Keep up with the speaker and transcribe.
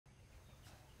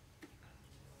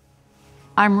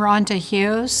I'm Rhonda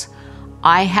Hughes.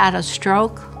 I had a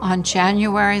stroke on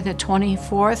January the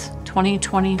 24th,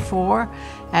 2024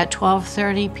 at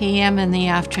 12:30 p.m. in the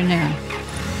afternoon.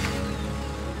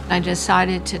 I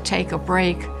decided to take a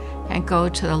break and go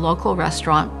to the local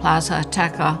restaurant, Plaza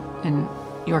Ateca in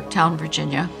Yorktown,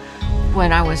 Virginia.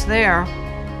 When I was there,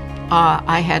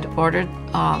 I had ordered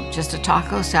just a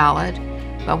taco salad,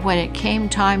 but when it came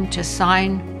time to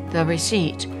sign the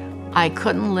receipt, I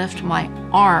couldn't lift my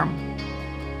arm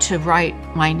to write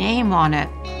my name on it,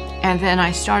 and then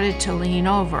I started to lean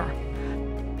over.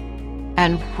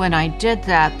 And when I did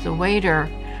that, the waiter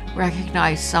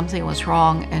recognized something was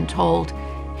wrong and told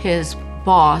his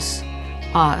boss,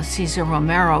 Cesar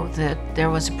Romero, that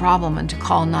there was a problem and to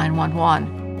call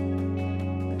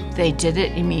 911. They did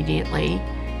it immediately,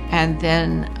 and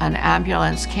then an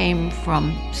ambulance came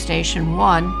from Station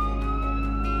 1.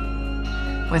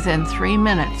 Within 3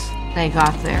 minutes, they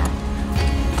got there.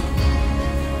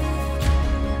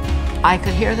 I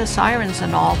could hear the sirens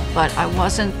and all, but I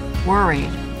wasn't worried.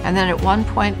 And then at one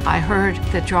point, I heard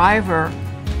the driver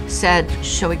said,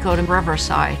 "Shall we go to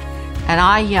Riverside?" And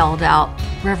I yelled out,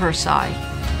 "Riverside."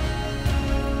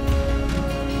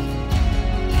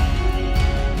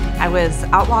 I was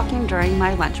out walking during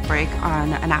my lunch break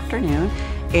on an afternoon,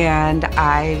 and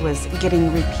I was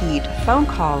getting repeat phone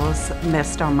calls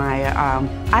missed on my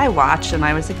iWatch, and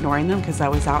I was ignoring them because I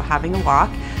was out having a walk.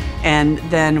 And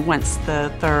then once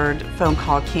the third phone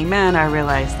call came in, I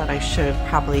realized that I should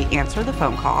probably answer the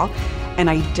phone call, and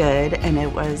I did, and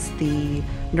it was the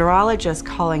neurologist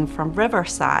calling from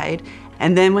Riverside.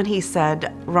 And then when he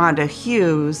said Rhonda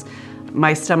Hughes,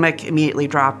 my stomach immediately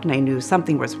dropped and I knew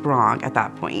something was wrong at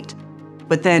that point.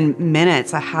 Within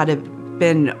minutes, I had to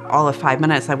been all of 5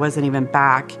 minutes, I wasn't even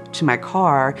back to my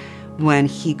car when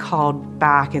he called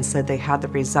back and said they had the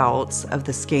results of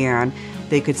the scan.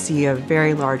 They could see a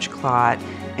very large clot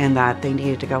and that they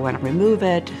needed to go in and remove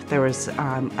it. There was,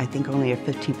 I think, only a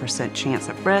 15% chance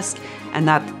of risk. And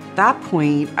at that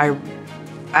point, I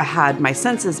had my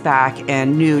senses back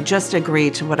and knew just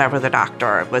agree to whatever the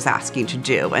doctor was asking to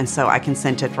do. And so I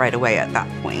consented right away at that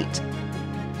point.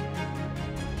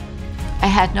 I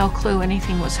had no clue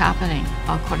anything was happening.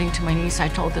 According to my niece, I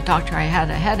told the doctor I had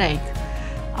a headache,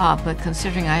 but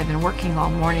considering I had been working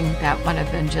all morning, that might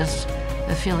have been just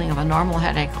the feeling of a normal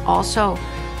headache. Also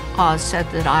said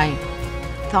that I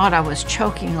thought I was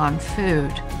choking on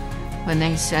food when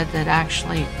they said that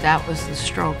actually that was the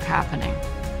stroke happening.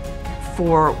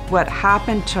 For what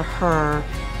happened to her,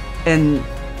 and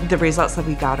the results that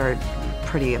we got are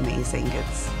pretty amazing.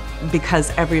 It's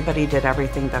because everybody did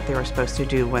everything that they were supposed to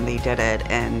do when they did it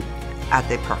and at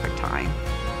the perfect time.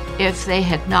 If they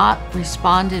had not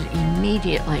responded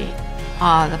immediately,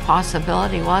 the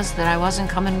possibility was that I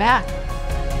wasn't coming back.